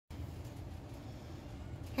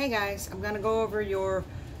Hey guys, I'm going to go over your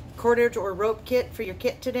cordage or rope kit for your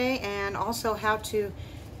kit today, and also how to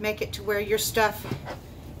make it to where your stuff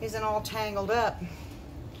isn't all tangled up.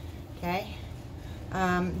 Okay,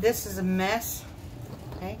 this is a mess,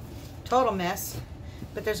 okay, total mess,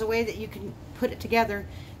 but there's a way that you can put it together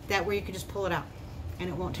that where you can just pull it out and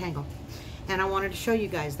it won't tangle. And I wanted to show you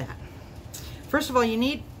guys that. First of all, you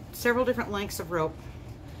need several different lengths of rope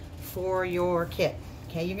for your kit.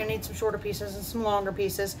 Okay, you're gonna need some shorter pieces and some longer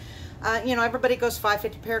pieces. You know, everybody goes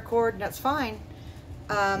 5/50 paracord, and that's fine.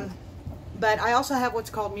 But I also have what's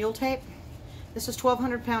called mule tape. This is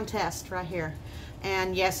 1,200 pound test right here.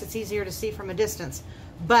 And yes, it's easier to see from a distance,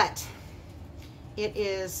 but it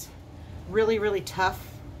is really, really tough,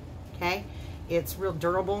 okay? It's real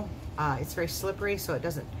durable. It's very slippery, so it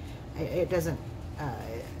doesn't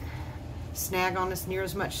snag on us near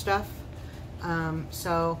as much stuff.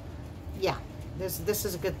 So yeah, this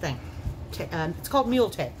is a good thing. It's called mule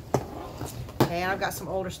tape. Okay, and I've got some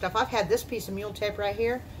older stuff. I've had this piece of mule tape right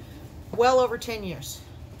here well over 10 years,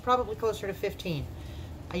 probably closer to 15.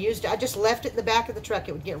 I just left it in the back of the truck.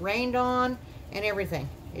 It would get rained on and everything.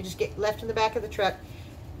 It just get left in the back of the truck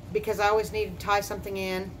because I always needed to tie something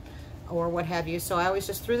in or what have you. So I always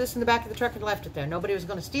just threw this in the back of the truck and left it there. Nobody was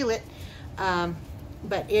going to steal it,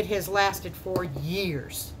 but it has lasted for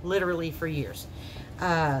years, literally for years.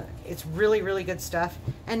 It's really, really good stuff.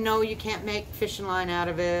 And no, you can't make fishing line out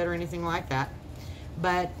of it or anything like that.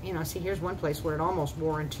 But, you know, see, here's one place where it almost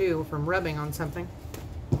wore in two from rubbing on something.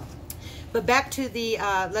 But back to the,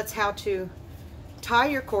 let's how to tie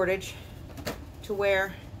your cordage to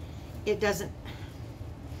where it doesn't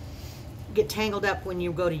get tangled up when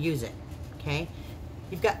you go to use it, okay?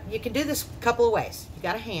 You can do this a couple of ways. You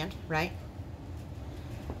got a hand, right?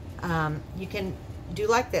 You can do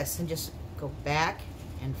like this and just go back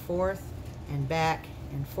and forth and back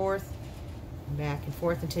and forth and back and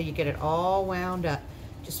forth until you get it all wound up.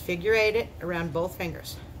 Just figure eight it around both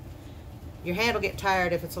fingers. Your hand will get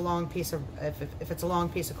tired if it's a long piece of if it's a long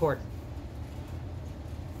piece of cord.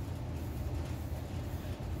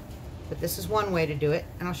 But this is one way to do it,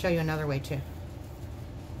 and I'll show you another way too.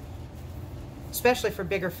 Especially for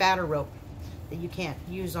bigger, fatter rope that you can't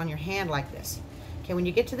use on your hand like this. Okay, when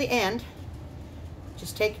you get to the end,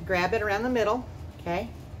 just grab it around the middle, okay?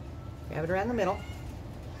 Grab it around the middle.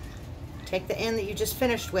 Take the end that you just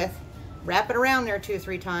finished with, wrap it around there 2 or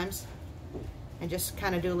 3 times, and just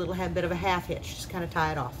kind of do a bit of a half hitch. Just kind of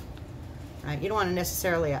tie it off. All right? You don't want to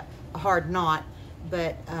necessarily a hard knot,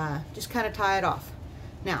 but just kind of tie it off.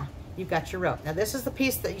 Now, you've got your rope. Now, this is the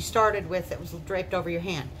piece that you started with that was draped over your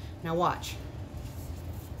hand. Now, watch.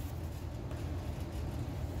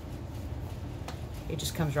 It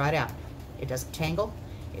just comes right out. It doesn't tangle.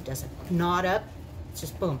 It doesn't knot up. It's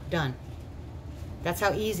just boom, done. That's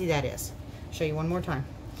how easy that is. I'll show you one more time.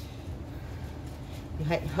 You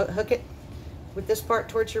hook it with this part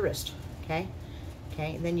towards your wrist, okay?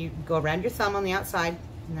 Okay, and then you go around your thumb on the outside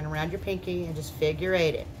and then around your pinky and just figure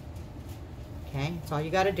eight it. Okay, that's all you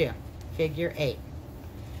got to do. Figure eight.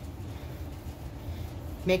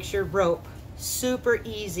 Makes your rope super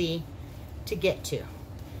easy to get to.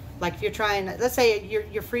 Like if you're trying, let's say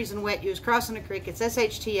you're freezing wet, you was crossing a creek, it's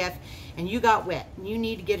SHTF, and you got wet, and you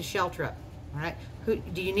need to get a shelter up, all right?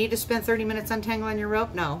 Do you need to spend 30 minutes untangling your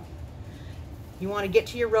rope? No. You want to get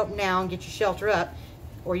to your rope now and get your shelter up,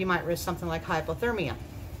 or you might risk something like hypothermia.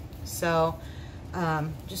 So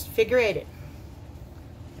just figure eight it.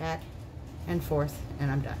 Back and forth,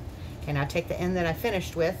 and I'm done. Okay, now take the end that I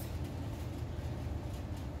finished with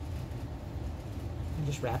and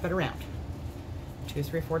just wrap it around. 2,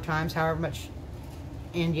 3, 4 times, however much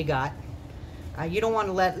end you got. You don't want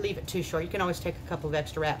to leave it too short. You can always take a couple of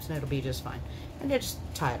extra wraps and it'll be just fine. And then just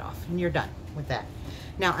tie it off and you're done with that.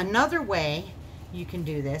 Now another way you can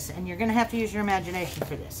do this, and you're going to have to use your imagination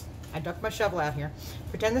for this. I ducked my shovel out here.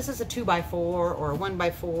 Pretend this is a 2x4 or a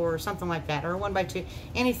 1x4 or something like that, or a 1x2,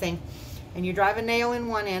 anything. And you drive a nail in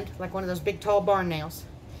one end, like one of those big tall barn nails.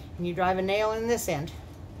 And you drive a nail in this end,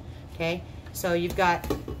 okay? So you've got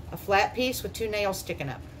a flat piece with 2 nails sticking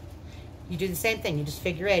up. You do the same thing, you just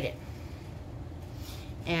figure eight it.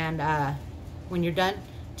 And when you're done,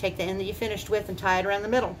 take the end that you finished with and tie it around the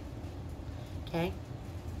middle, okay?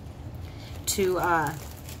 To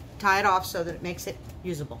tie it off so that it makes it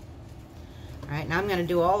usable. All right, now I'm gonna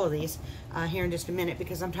do all of these here in just a minute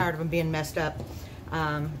because I'm tired of them being messed up.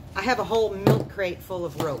 I have a whole milk crate full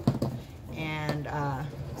of rope. And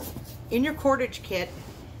in your cordage kit,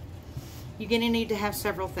 you're going to need to have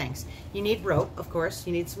several things. You need rope, of course.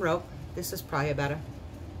 You need some rope. This is probably about a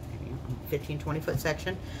 15, 20-foot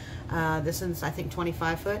section. This one's, I think,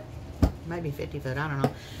 25 foot. It might be 50 foot, I don't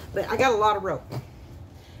know. But I got a lot of rope.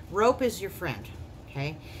 Rope is your friend,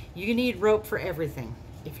 okay? You need rope for everything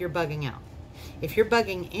if you're bugging out. If you're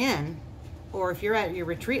bugging in, or if you're at your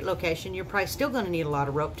retreat location, you're probably still going to need a lot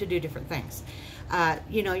of rope to do different things.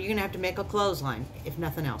 You know, you're going to have to make a clothesline, if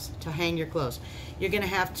nothing else, to hang your clothes. You're going to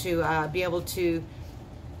have to be able to,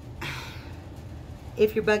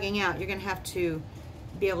 if you're bugging out, you're going to have to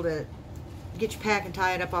be able to get your pack and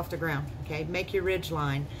tie it up off the ground, okay? Make your ridge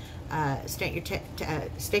line, stake your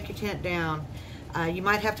tent down. You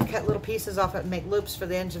might have to cut little pieces off it and make loops for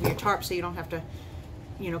the ends of your tarp so you don't have to,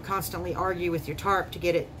 you know, constantly argue with your tarp to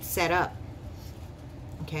get it set up,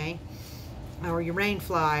 okay? Or your rain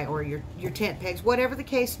fly, or your tent pegs, whatever the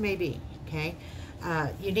case may be, okay?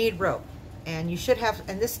 You need rope, and you should have,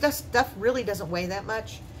 and this stuff really doesn't weigh that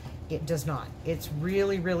much. It does not. It's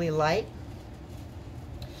really, really light.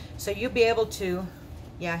 So you'll be able to,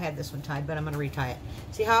 yeah, I had this one tied, but I'm going to retie it.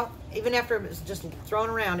 See how, even after it's just thrown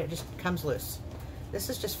around, it just comes loose.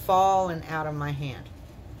 This is just falling out of my hand.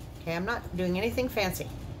 Okay, I'm not doing anything fancy.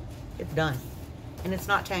 It's done. And it's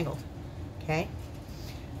not tangled. Okay?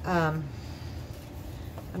 I'm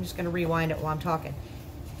just going to rewind it while I'm talking.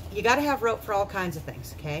 You got to have rope for all kinds of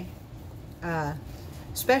things, okay?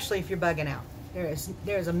 Especially if you're bugging out.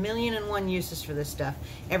 There's a million and one uses for this stuff.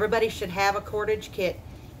 Everybody should have a cordage kit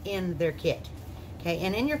in their kit. Okay,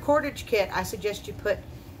 and in your cordage kit, I suggest you put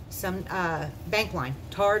some bank line,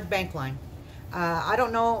 tarred bank line. I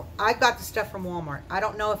don't know, I got the stuff from Walmart. I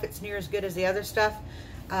don't know if it's near as good as the other stuff.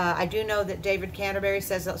 I do know that David Canterbury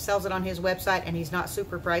sells it on his website, and he's not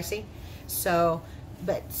super pricey. So,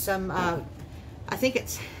 but some, I think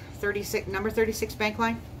it's 36, number 36 bank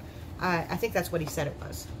line. I think that's what he said it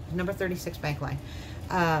was, number 36 bank line.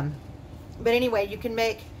 But anyway, you can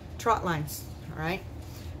make trot lines, all right,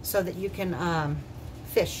 so that you can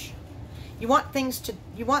fish. You want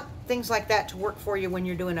things like that to work for you when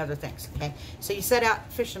you're doing other things, okay? So you set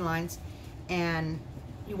out fishing lines and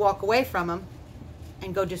you walk away from them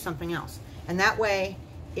and go do something else. And that way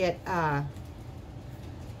it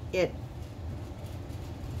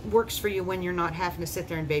works for you when you're not having to sit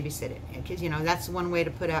there and babysit it. Because, you know, that's one way to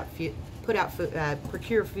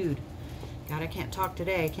procure food. God, I can't talk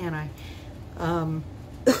today, can I?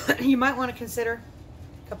 You might want to consider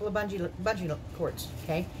couple of bungee cords,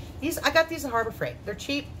 okay? I got these at Harbor Freight. They're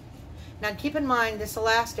cheap. Now keep in mind, this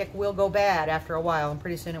elastic will go bad after a while, and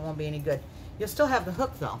pretty soon it won't be any good. You'll still have the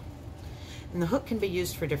hook though, and the hook can be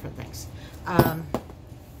used for different things.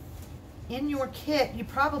 In your kit, you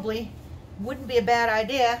probably wouldn't be a bad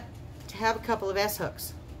idea to have a couple of S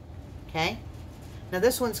hooks, okay? Now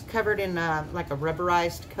this one's covered in like a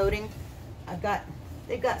rubberized coating.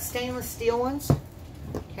 They've got stainless steel ones.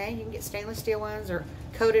 Okay, you can get stainless steel ones or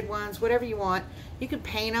coated ones, whatever you want. You could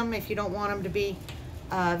paint them if you don't want them to be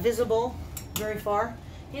visible very far.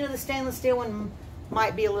 You know, the stainless steel one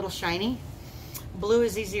might be a little shiny. Blue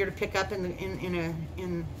is easier to pick up in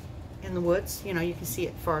the woods. You know, you can see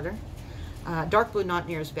it farther. Dark blue not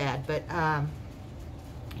near as bad, but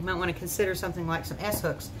you might want to consider something like some S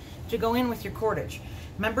hooks to go in with your cordage.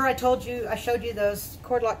 Remember I showed you those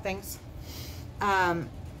cord lock things that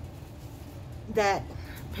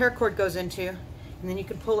paracord goes into, and then you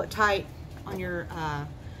can pull it tight on your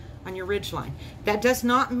ridge line. That does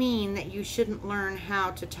not mean that you shouldn't learn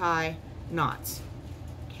how to tie knots,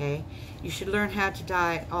 okay? You should learn how to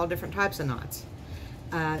tie all different types of knots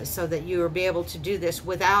so that you will be able to do this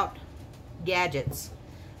without gadgets.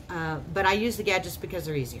 But I use the gadgets because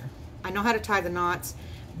they're easier. I know how to tie the knots,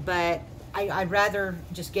 but I'd rather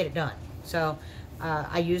just get it done. So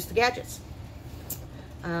I use the gadgets.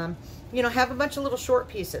 You know, have a bunch of little short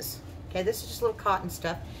pieces. Okay, this is just little cotton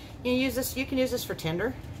stuff. You can use this for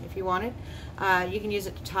tinder if you wanted. You can use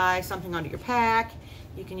it to tie something onto your pack.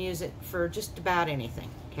 You can use it for just about anything,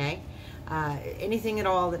 okay? Anything at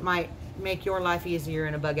all that might make your life easier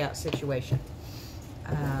in a bug out situation.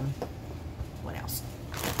 What else?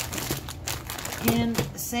 In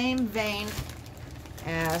the same vein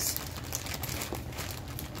as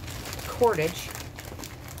cordage,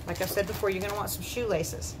 like I said before, you're going to want some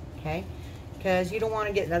shoelaces, okay? Because you don't want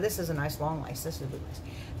to get, now this is a nice long lace, this is a boot lace.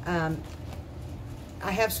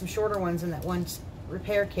 I have some shorter ones in that one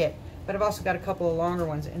repair kit, but I've also got a couple of longer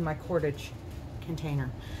ones in my cordage container.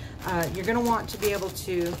 You're going to want to be able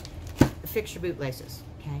to fix your boot laces,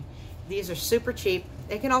 okay? These are super cheap.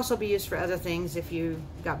 They can also be used for other things if you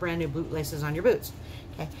got brand new boot laces on your boots,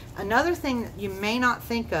 okay? Another thing that you may not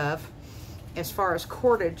think of as far as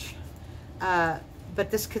cordage,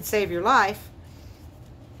 but this could save your life,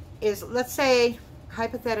 is, let's say,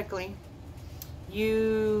 hypothetically,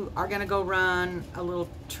 you are going to go run a little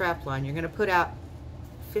trap line. You're going to put out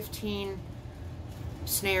 15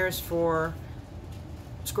 snares for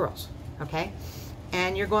squirrels, okay?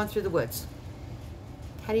 And you're going through the woods.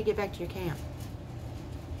 How do you get back to your camp?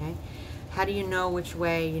 Okay? How do you know which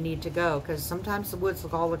way you need to go? Because sometimes the woods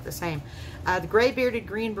all look the same. The gray-bearded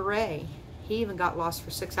Green Beret, he even got lost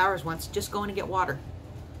for 6 hours once just going to get water.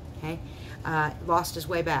 Okay? Lost his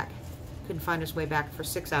way back. Couldn't find his way back for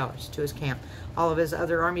 6 hours to his camp. All of his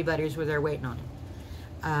other army buddies were there waiting on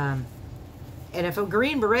him. And if a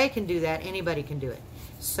Green Beret can do that, anybody can do it.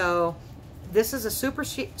 So this is a super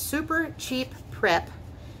cheap prep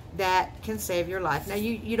that can save your life. Now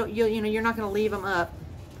you're not going to leave them up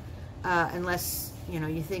unless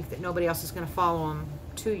you think that nobody else is going to follow them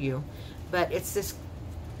to you. But it's this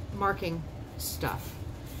marking stuff.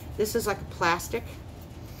 This is like a plastic.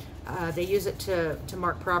 They use it to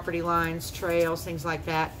mark property lines, trails, things like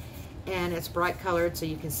that. And it's bright colored so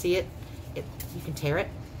you can see it. You can tear it.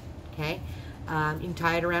 Okay. You can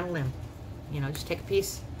tie it around a limb. Just take a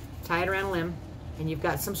piece, tie it around a limb, and you've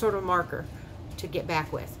got some sort of marker to get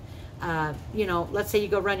back with. Let's say you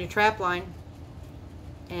go run your trap line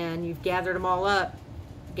and you've gathered them all up.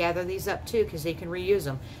 Gather these up too, because they can reuse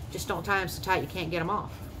them. Just don't tie them so tight you can't get them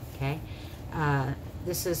off. Okay.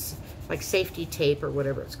 This is like safety tape or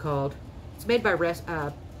whatever it's called. It's made by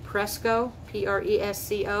Presco,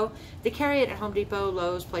 P-R-E-S-C-O. They carry it at Home Depot,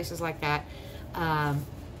 Lowe's, places like that.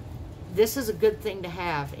 This is a good thing to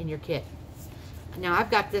have in your kit. Now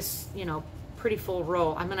I've got this, pretty full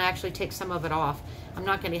roll. I'm going to actually take some of it off. I'm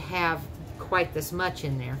not going to have quite this much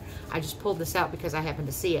in there. I just pulled this out because I happened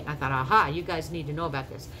to see it and I thought, aha, you guys need to know about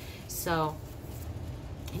this. So,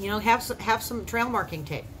 have some trail marking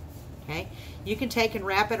tape. Okay, you can take and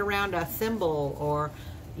wrap it around a thimble or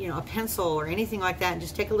a pencil or anything like that, and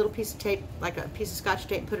just take a little piece of tape, like a piece of Scotch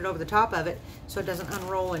tape, and put it over the top of it so it doesn't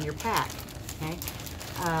unroll in your pack. Okay.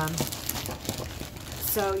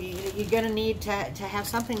 So you're going to need to have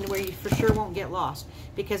something where you for sure won't get lost,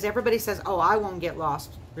 because everybody says, oh, I won't get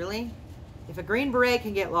lost. Really? If a Green Beret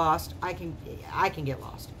can get lost, I can get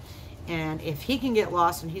lost. And if he can get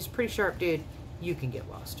lost, and he's a pretty sharp dude, you can get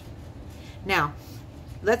lost. Now,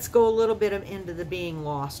 let's go a little bit into the being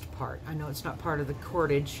lost part. I know it's not part of the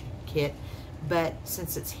cordage kit, but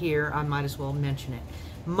since it's here, I might as well mention it.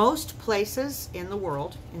 Most places in the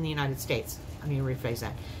world, in the United States, let me rephrase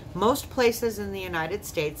that. Most places in the United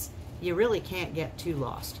States, you really can't get too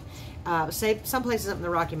lost. Say some places up in the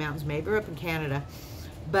Rocky Mountains, maybe, or up in Canada.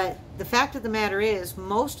 But the fact of the matter is,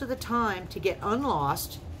 most of the time to get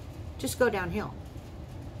unlost, just go downhill.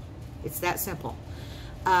 It's that simple.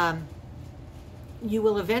 You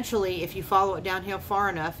will eventually, if you follow it downhill far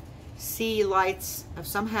enough, see lights of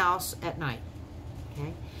some house at night.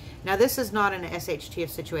 Okay. Now this is not an SHTF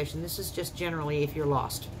situation. This is just generally if you're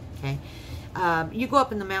lost. Okay. You go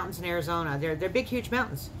up in the mountains in Arizona. They're big, huge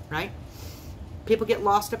mountains, right? People get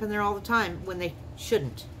lost up in there all the time when they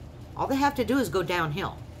shouldn't. All they have to do is go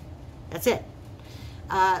downhill. That's it.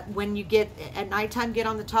 When you get at nighttime, get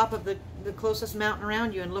on the top of the closest mountain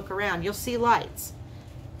around you and look around. You'll see lights.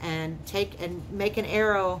 And make an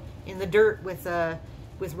arrow in the dirt with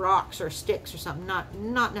rocks or sticks or something.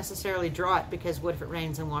 Not necessarily draw it, because what if it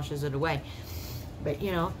rains and washes it away? But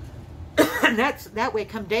and that way.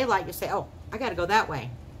 Come daylight, you say, oh, I got to go that way.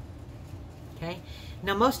 Okay.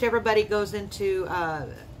 Now most everybody goes into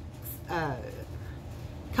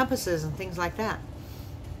compasses and things like that.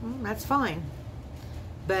 That's fine.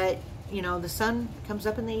 But the sun comes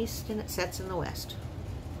up in the east and it sets in the west.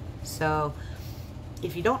 So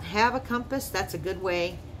if you don't have a compass, that's a good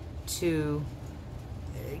way to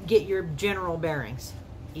get your general bearings,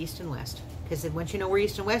 east and west. Because once you know where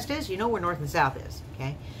east and west is, you know where north and south is.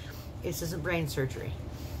 Okay, this isn't brain surgery.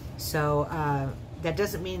 So that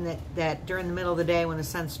doesn't mean that during the middle of the day when the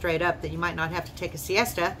sun's straight up, that you might not have to take a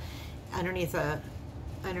siesta underneath a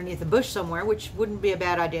bush somewhere, which wouldn't be a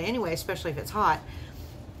bad idea anyway, especially if it's hot,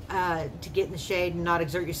 to get in the shade and not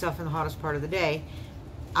exert yourself in the hottest part of the day.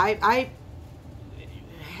 I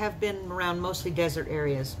have been around mostly desert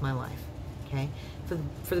areas my life. Okay,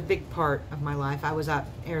 for the big part of my life, I was out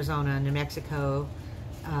in Arizona, New Mexico,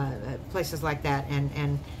 places like that,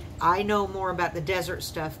 and I know more about the desert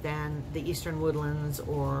stuff than the eastern woodlands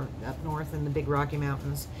or up north in the big Rocky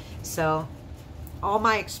Mountains. So all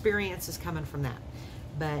my experience is coming from that.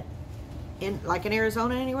 But like in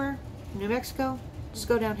Arizona, anywhere, New Mexico, just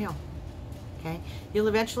go downhill. Okay, you'll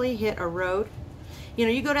eventually hit a road.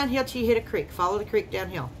 You go downhill till you hit a creek. Follow the creek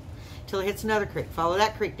downhill till it hits another creek. Follow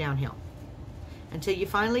that creek downhill until you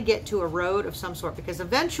finally get to a road of some sort, because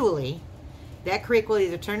eventually that creek will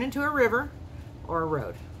either turn into a river or a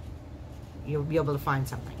road. You'll be able to find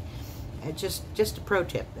something. Just a pro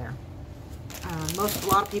tip there. A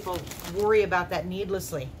lot of people worry about that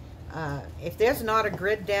needlessly. If there's not a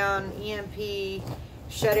grid down EMP,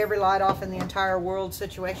 shut every light off in the entire world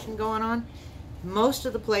situation going on, most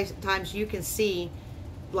of the times you can see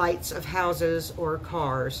lights of houses or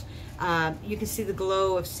cars. You can see the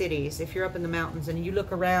glow of cities. If you're up in the mountains and you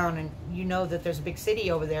look around and you know that there's a big city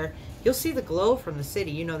over there, you'll see the glow from the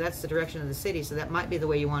city. You know that's the direction of the city, so that might be the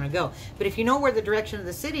way you want to go. But if you know where the direction of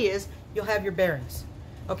the city is, you'll have your bearings.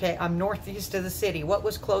 Okay, I'm northeast of the city. What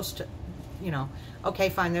was close to, you know? Okay,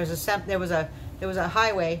 fine. There was a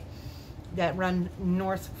highway that run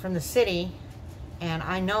north from the city, and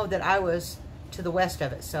I know that I was to the west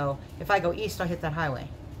of it. So if I go east, I'll hit that highway.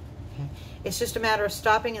 Okay, it's just a matter of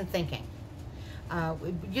stopping and thinking.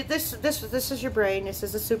 This is your brain. This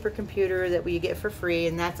is a supercomputer that we get for free,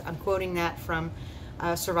 and I'm quoting that from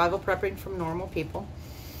Survival Prepping from Normal People.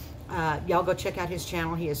 Y'all go check out his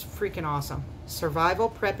channel. He is freaking awesome. Survival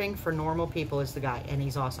Prepping for Normal People is the guy, and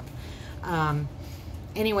he's awesome.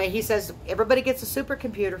 Anyway, he says everybody gets a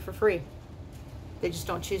supercomputer for free. They just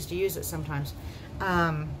don't choose to use it sometimes.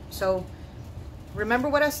 So remember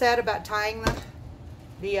what I said about tying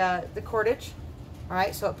the cordage. All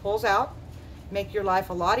right, so it pulls out. Make your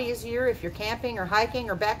life a lot easier if you're camping or hiking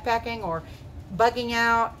or backpacking or bugging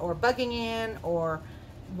out or bugging in or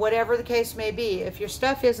whatever the case may be. If your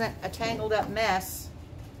stuff isn't a tangled up mess,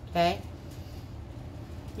 okay,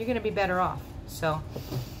 you're going to be better off. So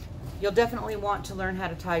you'll definitely want to learn how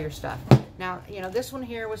to tie your stuff. Now, you know, this one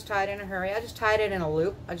here was tied in a hurry. I just tied it in a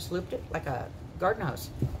loop. I just looped it like a garden hose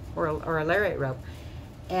or a lariat rope,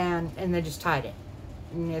 and then just tied it.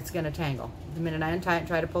 And it's going to tangle. The minute I untie it and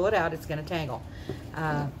try to pull it out, it's going to tangle.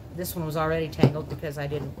 This one was already tangled because I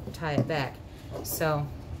didn't tie it back. So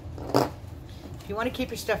if you want to keep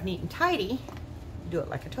your stuff neat and tidy, do it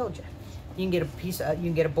like I told you. You can get you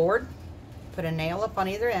can get a board, put a nail up on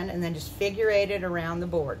either end, and then just figure eight it around the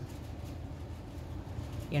board.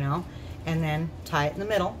 You know, and then tie it in the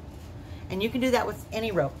middle. And you can do that with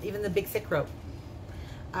any rope, even the big thick rope.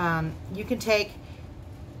 You can take,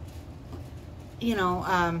 you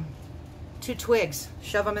know, 2 twigs,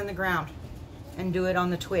 shove them in the ground and do it on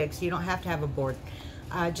the twigs. You don't have to have a board.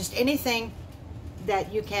 Just anything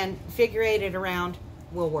that you can figure eight it around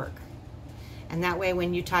will work. And that way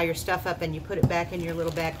when you tie your stuff up and you put it back in your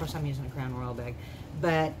little bag, of course I'm using a Crown Royal bag,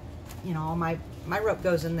 but you know, my rope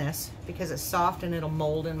goes in this because it's soft and it'll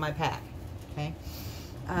mold in my pack, okay?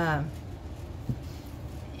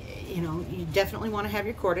 You know, you definitely want to have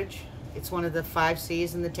your cordage. It's one of the 5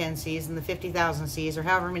 C's and the 10 C's and the 50,000 C's or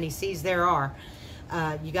however many C's there are.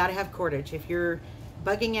 You got to have cordage. If you're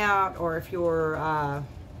bugging out or if you're or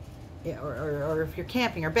if you're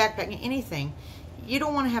camping or backpacking, anything, you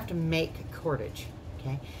don't want to have to make cordage,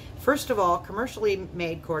 okay? First of all, commercially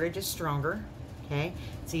made cordage is stronger, okay?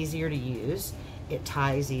 It's easier to use. It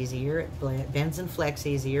ties easier. It bends and flex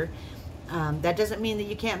easier. That doesn't mean that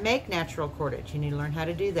you can't make natural cordage. You need to learn how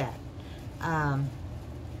to do that.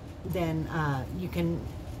 Then you can,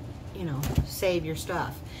 you know, save your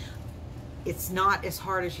stuff. It's not as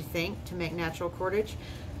hard as you think to make natural cordage.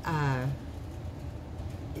 I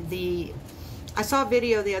saw a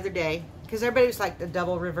video the other day because everybody was like the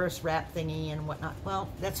double reverse wrap thingy and whatnot. Well,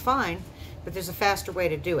 that's fine, but there's a faster way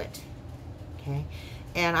to do it, okay?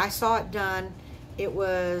 And I saw it done. It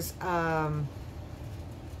was,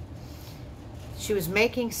 she was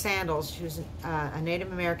making sandals. She was a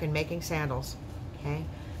Native American making sandals, okay?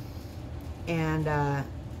 And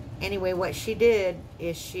anyway, what she did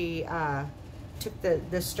is she took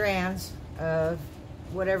the strands of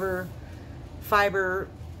whatever fiber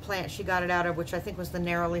plant she got it out of, which I think was the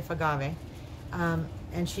narrow-leaf agave,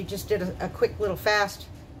 and she just did a quick little fast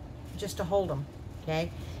just to hold them, okay?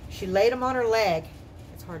 She laid them on her leg.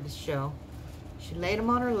 It's hard to show. She laid them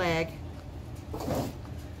on her leg,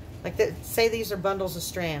 like that. Say these are bundles of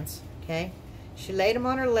strands, okay? She laid them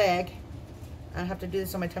on her leg. I have to do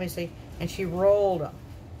this on my tummy, see? And she rolled them,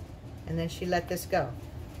 and then she let this go.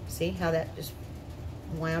 See how that just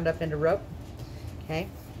wound up into rope, okay?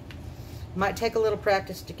 Might take a little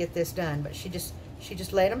practice to get this done, but she just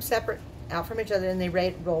laid them separate out from each other, and they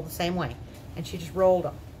roll the same way. And she just rolled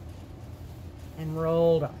them and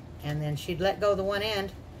rolled them, and then she'd let go the one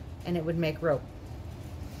end, and it would make rope.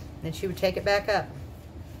 Then she would take it back up,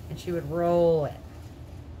 and she would roll it,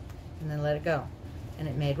 and then let it go, and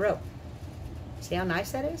it made rope. See how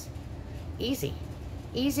nice that is? Easy,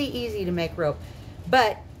 easy, easy to make rope.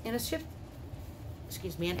 But in an SHTF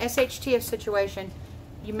situation,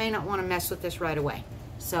 you may not want to mess with this right away.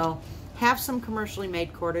 So have some commercially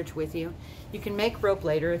made cordage with you. You can make rope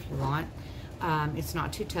later if you want. It's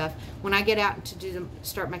not too tough. When I get out to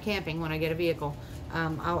start my camping, when I get a vehicle,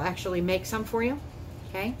 I'll actually make some for you,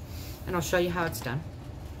 okay? And I'll show you how it's done.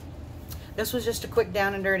 This was just a quick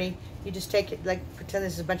down and dirty. You just take it, like pretend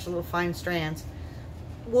this is a bunch of little fine strands.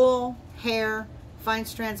 Wool, hair, fine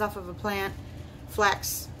strands off of a plant,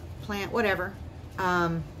 flax plant, whatever.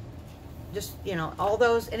 Just, you know, all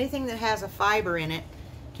those, anything that has a fiber in it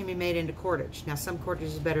can be made into cordage. Now some cordage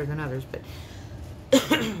is better than others, but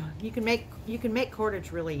you can make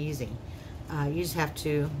cordage really easy. You just have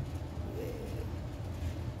to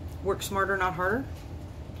work smarter, not harder.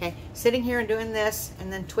 Okay, sitting here and doing this,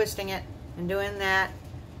 and then twisting it, and doing that,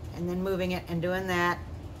 and then moving it, and doing that,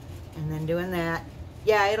 and then doing that.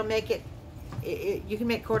 Yeah, it'll make it, you can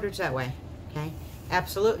make cordage that way, okay?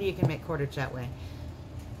 Absolutely, you can make cordage that way.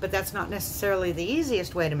 But that's not necessarily the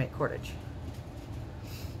easiest way to make cordage.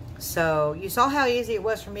 So, you saw how easy it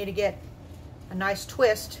was for me to get a nice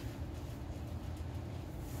twist.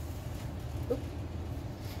 Oop.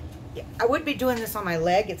 Yeah, I would be doing this on my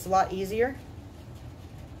leg. It's a lot easier.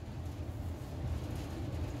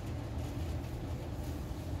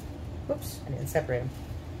 Whoops, I didn't separate them.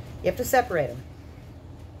 You have to separate them.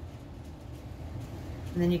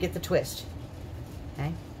 And then you get the twist.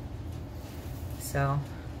 Okay? So,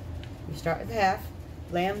 you start with half,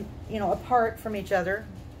 lay them, you know, apart from each other,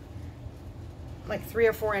 like 3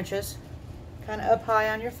 or 4 inches, kind of up high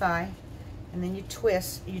on your thigh, and then you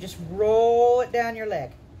twist. You just roll it down your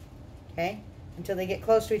leg, okay, until they get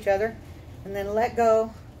close to each other, and then let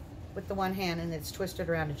go with the one hand, and it's twisted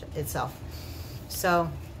around itself.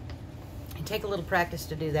 So, it take a little practice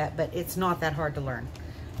to do that, but it's not that hard to learn.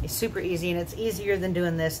 It's super easy, and it's easier than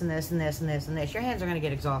doing this and this and this and this and this. Your hands are going to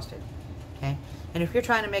get exhausted, okay? And if you're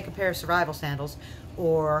trying to make a pair of survival sandals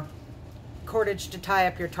or cordage to tie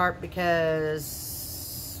up your tarp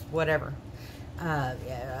because whatever,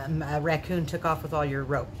 a raccoon took off with all your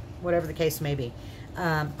rope, whatever the case may be.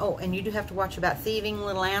 Oh, and you do have to watch about thieving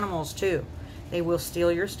little animals too. They will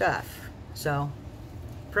steal your stuff. So,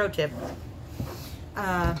 pro tip.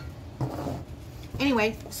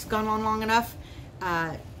 Anyway, it's gone on long enough.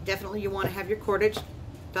 Definitely you want to have your cordage.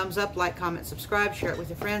 Thumbs up, like, comment, subscribe, share it with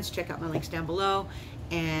your friends. Check out my links down below,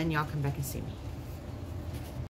 and y'all come back and see me.